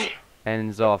that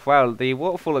ends off. Well, the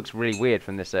waterfall looks really weird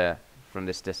from this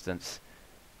distance.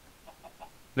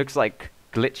 Looks like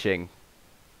glitching.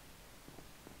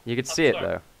 You can see it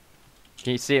though.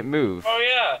 Can you see it move?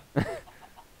 Oh yeah.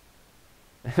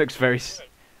 It looks very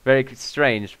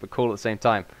strange, but cool at the same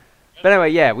time. But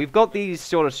anyway, yeah, we've got these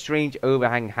sort of strange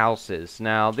overhang houses.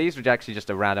 Now, these were actually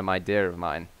just a random idea of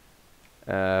mine.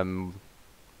 They're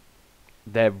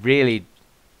really...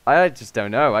 I just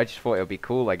don't know. I just thought it would be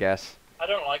cool, I guess. I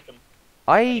don't like them.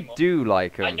 I do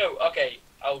like them. I know. Okay,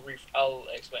 I'll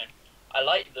explain. I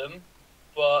like them,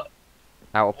 but...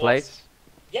 Out of place?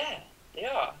 Yeah, they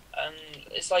are. And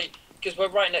it's like... Because we're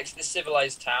right next to this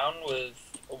civilized town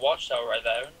with a watchtower right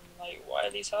there. And, like, why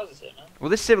are these houses here, man? Well,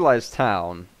 this civilized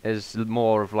town is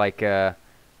more of like a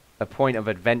a point of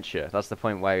adventure. That's the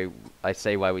point why I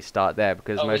say why we start there,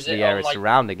 because Oh, most is of it the on, area like-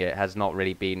 surrounding it has not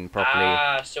really been properly.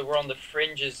 Ah, so we're on the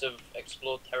fringes of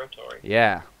explored territory.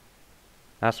 Yeah,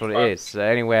 that's what it Right. is. So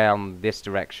anywhere on this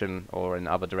direction or in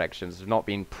other directions has not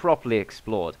been properly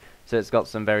explored. So it's got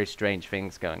some very strange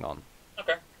things going on.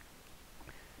 Okay.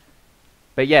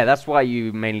 But yeah, that's why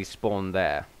you mainly spawn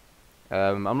there.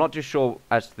 I'm not too sure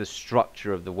as to the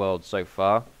structure of the world so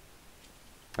far.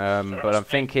 But I'm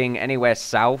thinking anywhere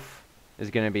south is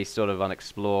going to be sort of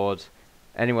unexplored.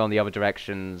 Anywhere on the other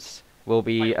directions will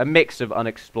be a mix of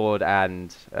unexplored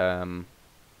and, I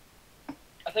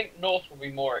think north will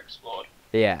be more explored.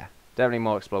 yeah, definitely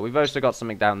more explored. We've also got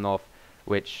something down north,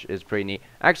 which is pretty neat.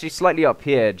 Actually, slightly up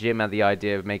here, Jim had the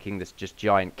idea of making this just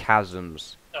giant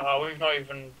chasms. Oh, we've not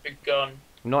even begun.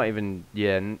 Not even,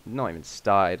 not even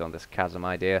started on this chasm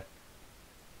idea.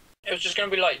 It was just going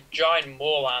to be like giant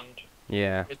moorland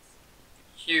Yeah. with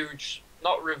huge,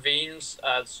 not ravines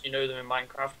as you know them in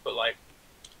Minecraft, but like,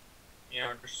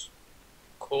 just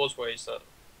causeways that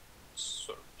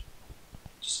sort of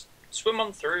just swim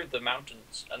on through the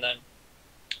mountains, and then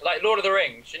like Lord of the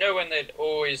Rings, when they'd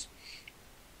always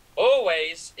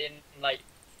in like,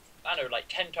 I don't know, like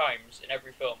 10 times in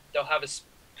every film they'll have a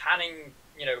panning,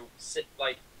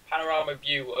 panorama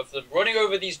view of them running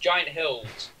over these giant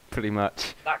hills. Pretty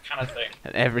much. That kind of thing.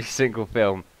 In every single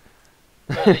film.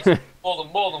 At least more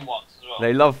than once as well.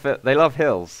 They love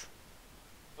hills.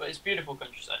 But it's beautiful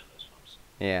countryside in those films.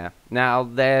 Yeah. Now,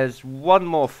 there's one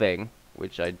more thing,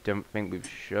 which I don't think we've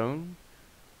shown.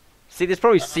 See, there's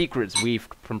probably secrets we've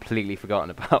completely forgotten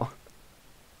about.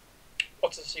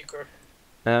 What's a secret?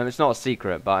 It's not a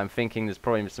secret, but I'm thinking there's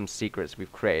probably some secrets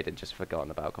we've created and just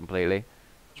forgotten about completely.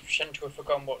 You shouldn't have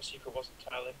forgotten what secret was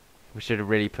entirely. We should have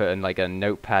really put in like a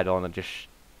notepad on and just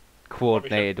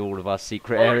coordinated all of our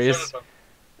secret Well, we areas.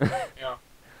 should have. Yeah.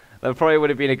 That probably would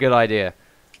have been a good idea.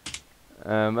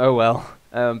 Oh well.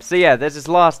 So yeah, there's this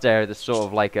last area that's sort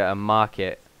of like a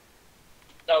market.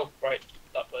 Oh, right.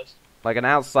 That place. Like an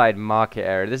outside market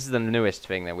area. This is the newest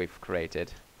thing that we've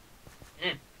created.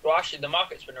 Well, actually, the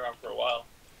market's been around for a while.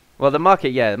 Well, the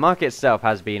market itself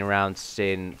has been around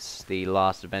since the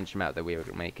last adventure map that we were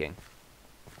making.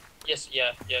 Yes,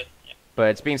 yeah. But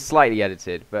it's been slightly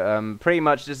edited. But pretty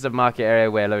much this is a market area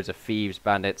where loads of thieves,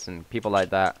 bandits, and people like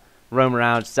that roam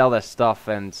around, sell their stuff,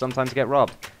 and sometimes get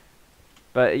robbed.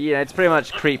 But yeah, it's pretty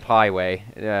much creep highway,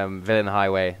 villain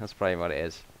highway. That's probably what it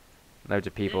is. Loads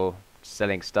of people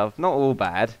selling stuff. Not all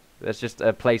bad. It's just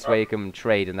a place where you can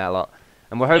trade and that lot.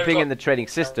 And we're hoping in the trading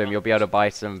system you'll be able to buy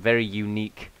some very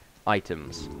unique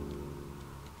items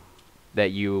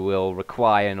that you will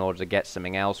require in order to get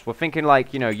something else. We're thinking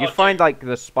like, you find like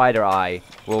the spider eye,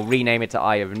 we'll rename it to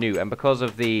Eye of Newt, and because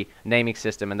of the naming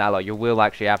system and that lot, you will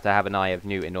actually have to have an Eye of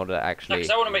Newt in order to actually... Because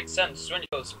that wouldn't make sense. When you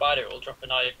kill a spider, it will drop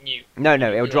an Eye of Newt. No,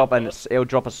 it'll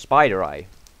drop a spider eye.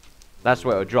 That's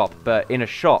what it'll drop. But in a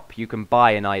shop, you can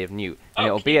buy an Eye of Newt, and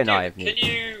it'll be an Eye of Newt. Can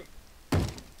you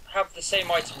have the same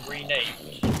item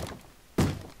renamed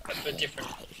for different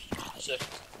circumstances?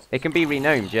 It can be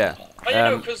renamed, yeah. Oh, yeah,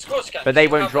 no, because of course you can. But they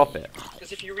won't drop it.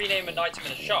 Because if you rename an item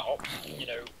in a shop, if you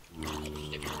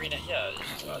rename,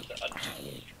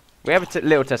 We have a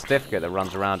little certificate that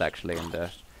runs around actually, and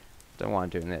don't know why I'm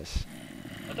doing this.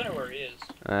 I don't know where he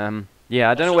is. Yeah,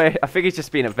 I don't know where. I think he's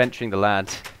just been adventuring the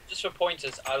land. Just for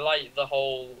pointers, I like the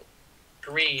whole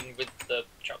green with the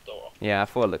trapdoor. Yeah, I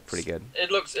thought it looked pretty good.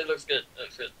 It looks good. It looks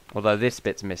good. Although this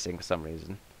bit's missing for some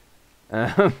reason.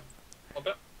 What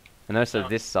bit? And also Oh.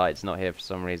 this side's not here for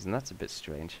some reason. That's a bit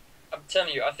strange. I'm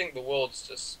telling you, I think the world's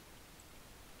just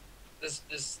there's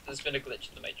been a glitch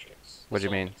in the Matrix. What do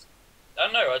you mean? I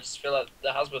don't know. I just feel like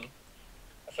there has been.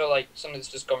 I feel like something's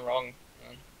just gone wrong.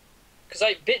 Because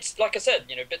like I said,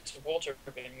 bits of water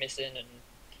have been missing and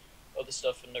other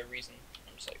stuff for no reason.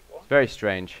 I'm just like, what? Very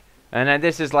strange. And then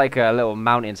this is like a little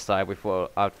mountainside.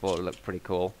 I thought it looked pretty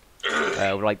cool.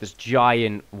 With like this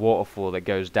giant waterfall that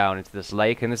goes down into this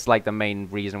lake, and this is like the main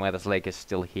reason why this lake is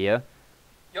still here.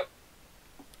 Yep.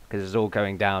 Because it's all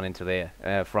going down into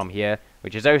there from here,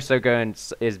 which is also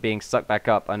is being sucked back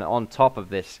up. And on top of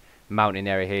this mountain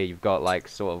area here, you've got like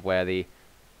sort of where the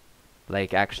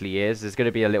lake actually is. There's going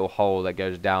to be a little hole that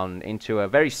goes down into a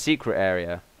very secret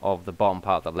area of the bottom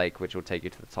part of the lake, which will take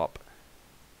you to the top.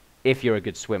 If you're a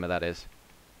good swimmer, that is.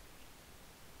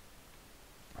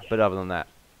 But other than that,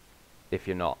 if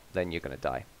you're not, then you're going to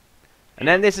die. And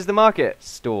then this is the market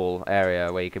stall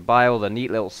area where you can buy all the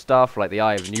neat little stuff like the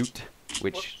Eye of Newt,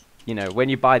 which, when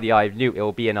you buy the Eye of Newt, it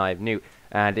will be an Eye of Newt.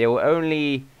 And it will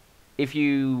only, if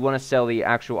you want to sell the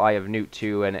actual Eye of Newt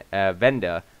to a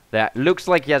vendor that looks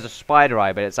like he has a spider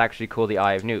eye, but it's actually called the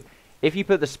Eye of Newt, if you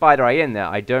put the spider eye in there,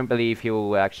 I don't believe he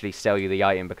will actually sell you the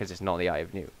item because it's not the eye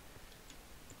of new.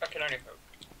 I can only hope.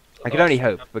 I can only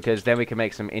hope, because then we can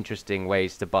make some interesting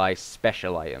ways to buy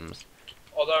special items.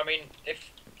 Although, I mean,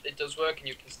 if it does work and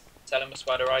you can sell him a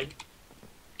spider eye,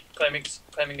 claiming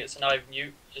it's an eye of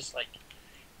new, just like...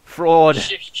 Fraud!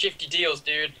 Shifty deals,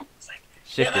 dude. It's like,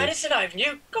 Shifty. yeah man, it's an eye of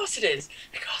new. Of course it is.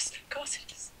 Of course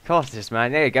it is. Of course it is,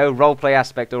 man. There you go. Roleplay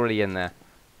aspect already in there.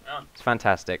 Oh. It's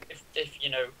fantastic. If, you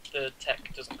know, the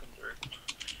tech doesn't come through.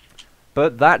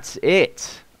 But that's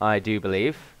it, I do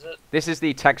believe. Is it? This is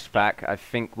the texture pack I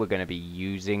think we're going to be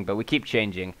using, but we keep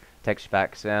changing texture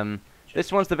packs.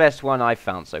 This one's the best one I've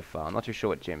found so far. I'm not too sure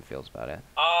what Jim feels about it.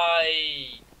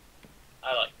 I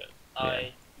like it. Yeah.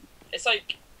 It's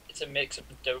like, it's a mix of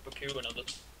Dobaku and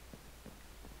others.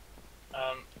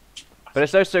 But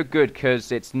it's also good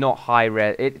because it's not high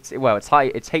res. It's high.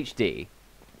 It's HD,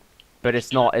 but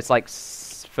it's not. It's like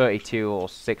 32 or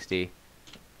 60.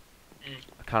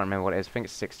 I can't remember what it is. I think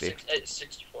it's 60. It's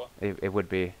 64. It would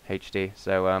be HD.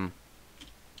 So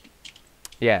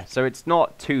yeah. So it's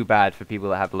not too bad for people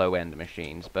that have low end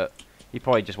machines, but you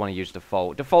probably just want to use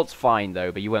default. Default's fine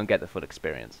though, but you won't get the full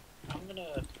experience I'm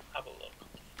gonna have a look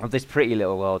of this pretty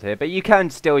little world here. But you can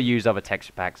still use other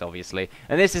texture packs, obviously.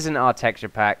 And this isn't our texture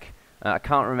pack. I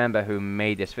can't remember who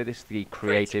made this. For this, the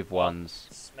creative ones.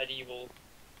 It's medieval.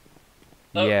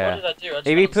 Yeah. What did I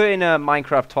do? If you put in a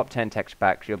Minecraft top 10 texture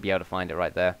packs, you'll be able to find it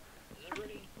right there. Is it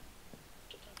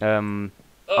really?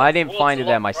 I didn't find it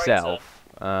there myself.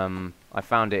 I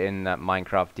found it in that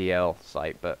Minecraft DL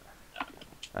site, but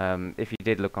if you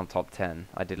did look on top 10,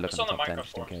 I did look on top 10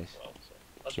 just in case. Well, so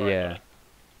that's where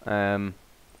Yeah.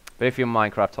 But if you're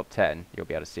Minecraft top 10, you'll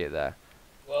be able to see it there.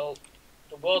 Well,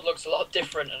 the world looks a lot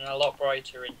different and a lot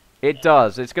brighter. It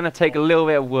does. It's going to take a little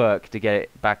bit of work to get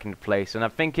it back into place, and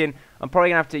I'm thinking I'm probably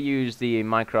going to have to use the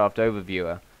Minecraft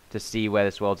overviewer to see where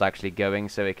this world's actually going,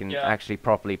 so we can actually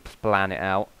properly plan it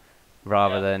out,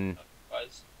 rather than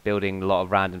building a lot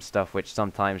of random stuff, which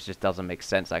sometimes just doesn't make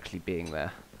sense actually being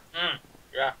there.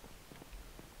 Yeah.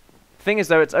 Thing is,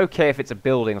 though, it's okay if it's a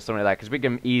building or something like that, because we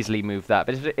can easily move that.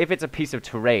 But if it's a piece of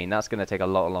terrain, that's going to take a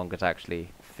lot longer to actually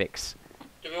fix.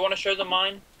 Do we want to show the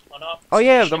mine or not? Oh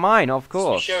yeah, the mine, of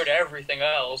course. We showed everything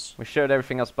else. We showed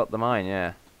everything else but the mine,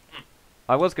 yeah.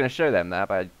 I was going to show them that,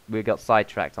 but we got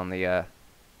sidetracked on the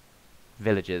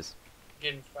villages.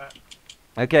 In fact.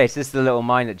 Okay, so this is the little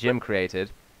mine that Jim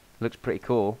created. Looks pretty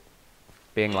cool.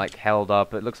 Being like held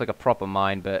up. It looks like a proper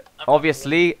mine, but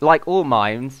obviously, like all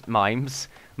mines in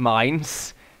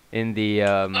the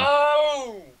I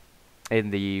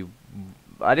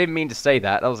didn't mean to say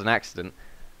that. That was an accident.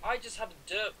 I just had a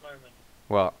derp moment.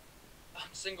 What? On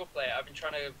single player, I've been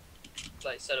trying to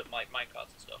like set up my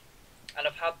minecarts and stuff, and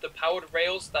I've had the powered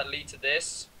rails that lead to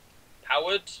this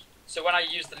powered. So when I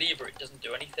use the lever, it doesn't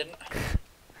do anything.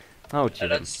 Oh,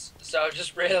 Jim. So I've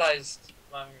just realised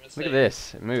my mistake. Look at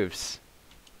this. It moves.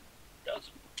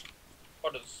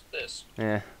 What is this?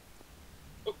 Yeah.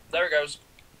 Oh, there it goes.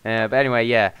 But anyway,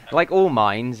 yeah. Like all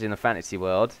mines in the fantasy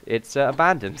world, it's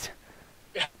abandoned.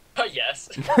 Oh, yes.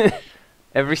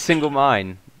 Every single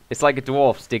mine. It's like a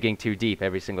dwarf digging too deep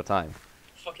every single time.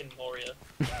 Fucking Moria.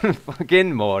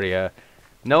 Fucking Moria.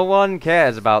 No one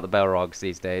cares about the Belrogs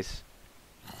these days,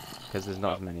 because there's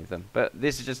not as many of them. But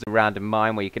this is just a random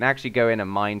mine where you can actually go in and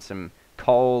mine some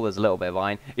coal. There's a little bit of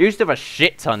iron. It used to have a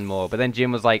shit ton more, but then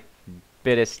Jim was like,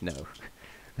 Biddiss, no.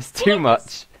 There's too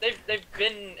much. They've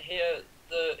been here.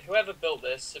 Whoever built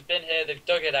this have been here. They've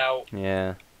dug it out.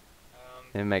 Yeah.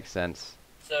 It makes sense.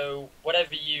 So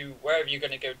wherever you're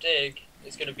gonna go dig,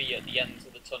 it's gonna be at the ends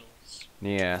of the tunnels.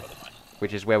 Yeah.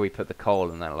 Which is where we put the coal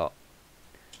and that lot.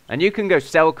 And you can go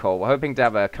sell coal. We're hoping to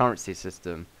have a currency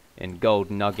system in gold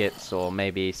nuggets, or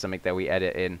maybe something that we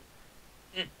edit in.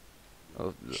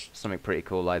 Or something pretty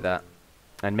cool like that.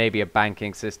 And maybe a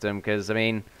banking system, because, I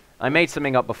mean, I made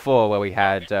something up before where we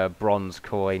had bronze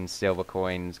coins, silver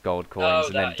coins, gold coins,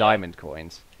 and then diamond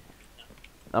coins.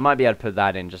 I might be able to put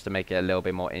that in just to make it a little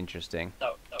bit more interesting.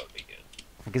 That would be good.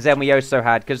 Because then we also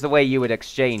had, because the way you would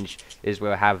exchange is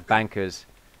we'll have bankers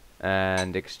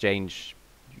and exchange,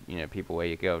 you know, people where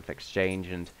you go to exchange,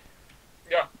 and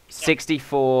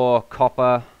 64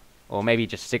 copper, or maybe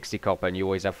just 60 copper, and you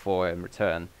always have 4 in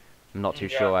return. I'm not too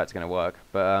sure how it's going to work,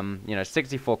 but you know,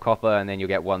 64 copper, and then you'll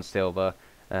get 1 silver,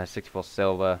 64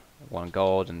 silver, 1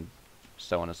 gold, and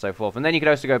so on and so forth. And then you could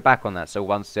also go back on that, so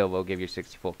 1 silver will give you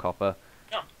 64 copper,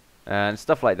 and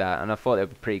stuff like that. And I thought it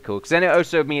would be pretty cool, because then it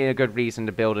also would be a good reason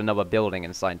to build another building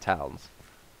inside towns.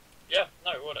 Yeah,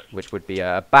 no, it would actually. Which would be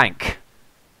a bank,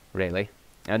 really.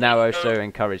 And that also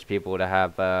encourage people to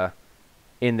have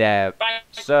in their Bang.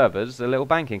 servers a little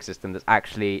banking system that's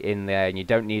actually in there, and you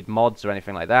don't need mods or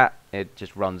anything like that. It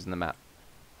just runs in the map.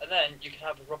 And then you can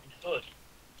have a Robin Hood,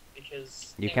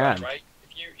 because You think about can. it, right?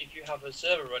 If you have a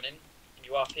server running and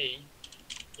you RP,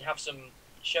 you have some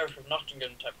Sheriff of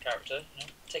Nottingham type character, you know,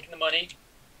 taking the money,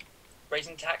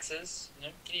 raising taxes. You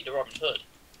know, you need a Robin Hood.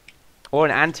 Or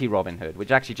an anti-Robin Hood,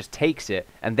 which actually just takes it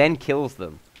and then kills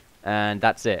them, and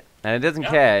that's it. And it doesn't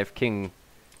care if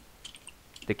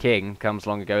the king comes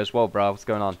along and goes, "Whoa, bro, what's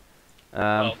going on?"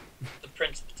 Well, the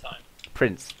prince at the time.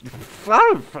 Prince.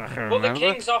 Well, the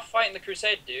king's off fighting the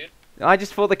crusade, dude. I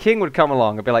just thought the king would come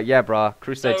along and be like, "Yeah, brah,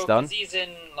 crusade's done." He's in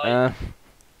like.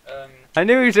 I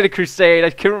knew he was in a crusade. I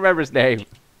couldn't remember his name.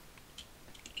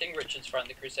 King Richard's fighting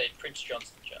the crusade. Prince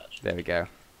John's in charge. There we go.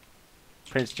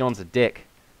 Prince John's a dick.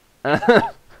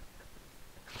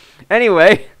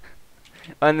 Anyway,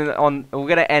 and then we're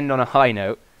gonna end on a high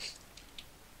note.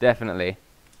 Definitely.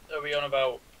 Are we on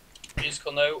about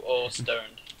musical note or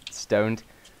stoned? Stoned.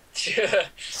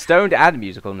 Stoned and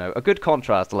musical note. A good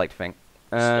contrast, I like to think.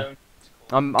 Stoned.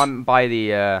 I'm by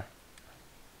the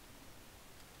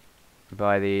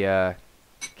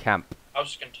camp. I was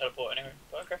just gonna teleport anyway,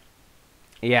 but okay.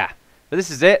 Yeah. But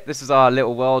this is it. This is our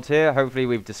little world here. Hopefully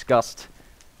we've discussed...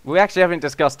 We actually haven't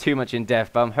discussed too much in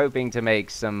depth, but I'm hoping to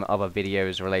make some other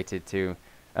videos related to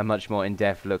a much more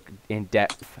in-depth look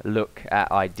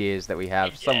at ideas that we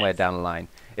have somewhere down the line.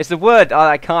 It's the word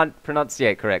I can't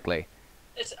pronunciate correctly.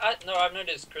 No, I've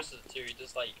noticed Chris is too. He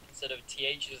does like instead of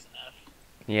TH is an F.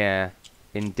 Yeah.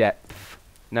 In depth.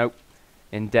 Nope.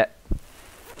 In depth.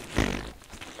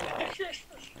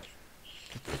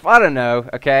 I don't know,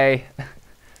 okay?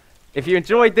 If you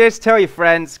enjoyed this, tell your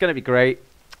friends. It's going to be great.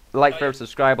 Like, favorite,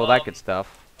 subscribe, all that good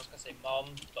stuff. I was going to say mom,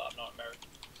 but I'm not American.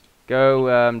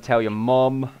 Go tell your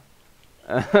mom.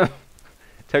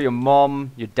 Tell your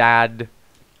mom, your dad,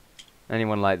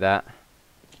 anyone like that.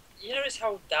 You notice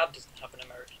how dad doesn't have an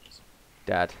Americanism?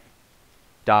 Dad.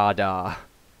 Da-da.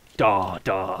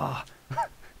 Da-da.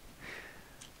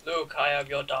 Look, I have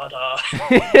your dada.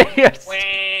 Yes.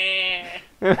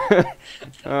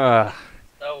 That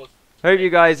was... Hope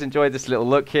you guys enjoyed this little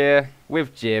look here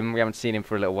with Jim. We haven't seen him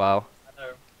for a little while.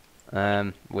 I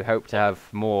know. We hope to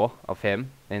have more of him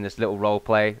in this little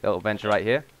roleplay, little venture right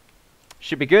here.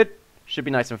 Should be good. Should be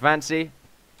nice and fancy.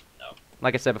 No.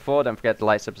 Like I said before, don't forget to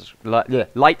like,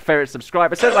 favorite,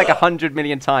 subscribe. I said it like 100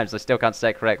 million times. I still can't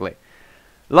say it correctly.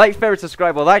 Like, favorite,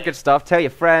 subscribe, all that good stuff. Tell your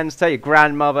friends, tell your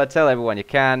grandmother, tell everyone you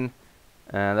can.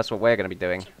 That's what we're going to be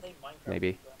doing,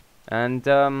 maybe. And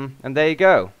there you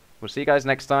go. We'll see you guys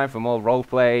next time for more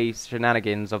roleplay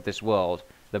shenanigans of this world.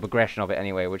 The progression of it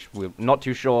anyway, which we're not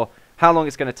too sure how long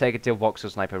it's going to take until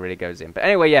Voxel Sniper really goes in. But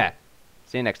anyway, yeah.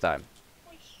 See you next time.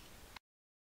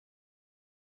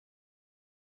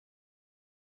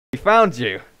 We found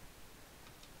you.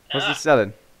 What's he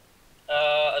selling?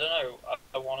 I don't know.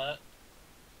 I want it.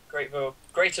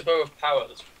 Greater Bow of Power.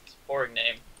 That's a boring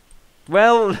name.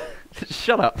 Well,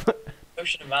 shut up.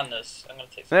 Potion of Madness. I'm gonna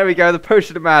take some. There we go, the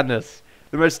Potion of Madness.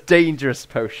 The most dangerous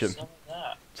potion.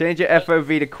 That. Change your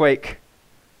FOV to Quake.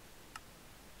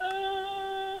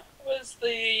 Where's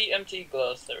the empty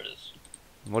glass? There it is.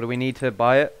 What do we need to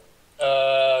buy it?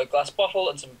 Glass bottle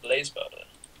and some blaze powder.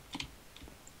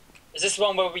 Is this the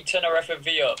one where we turn our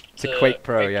FOV up to Quake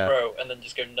Pro, yeah. Pro, and then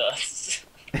just go nuts?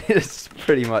 It's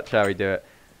pretty much how we do it.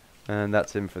 And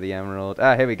that's him for the emerald.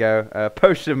 Ah, here we go.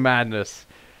 Potion of Madness.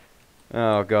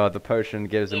 Oh god, the potion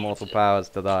gives immortal powers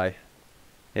to die.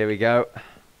 Here we go.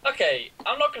 Okay,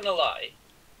 I'm not gonna lie.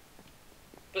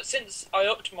 But since I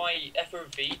upped my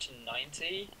FOV to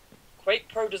 90, Quake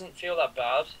Pro doesn't feel that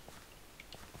bad.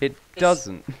 It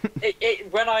doesn't.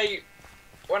 When I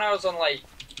was on like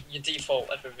your default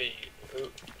FOV,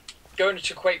 going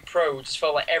to Quake Pro just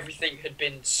felt like everything had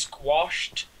been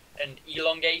squashed and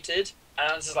elongated, and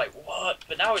I was just like, what?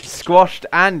 But now it's squashed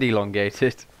and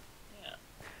elongated. Yeah.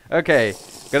 Okay,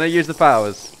 gonna use the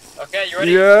powers. Okay, you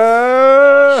ready? Yeah.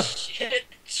 Oh, shit.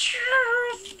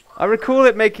 I recall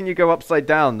it making you go upside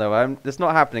down, though. It's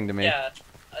not happening to me. Yeah,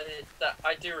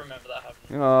 I do remember that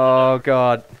happening. Oh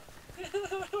god.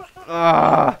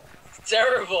 Ah.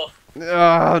 Terrible.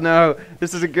 Oh no,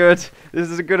 this isn't good. This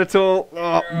isn't good at all.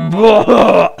 Oh.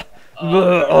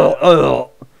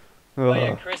 Oh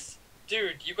yeah, Chris,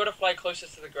 dude, you gotta fly closer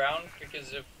to the ground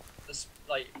because of this,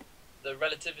 like, the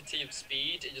relativity of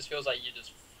speed. It just feels like you're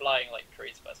just flying like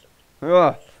crazy faster.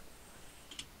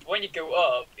 When you go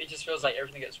up, it just feels like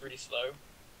everything gets really slow.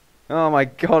 Oh my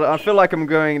god, I feel like I'm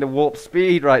going to warp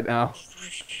speed right now.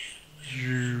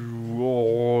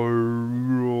 What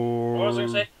was I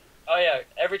gonna say? Oh yeah,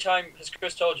 every time, has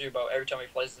Chris told you about every time he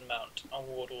plays the mount on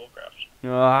World of Warcraft?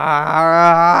 Ah!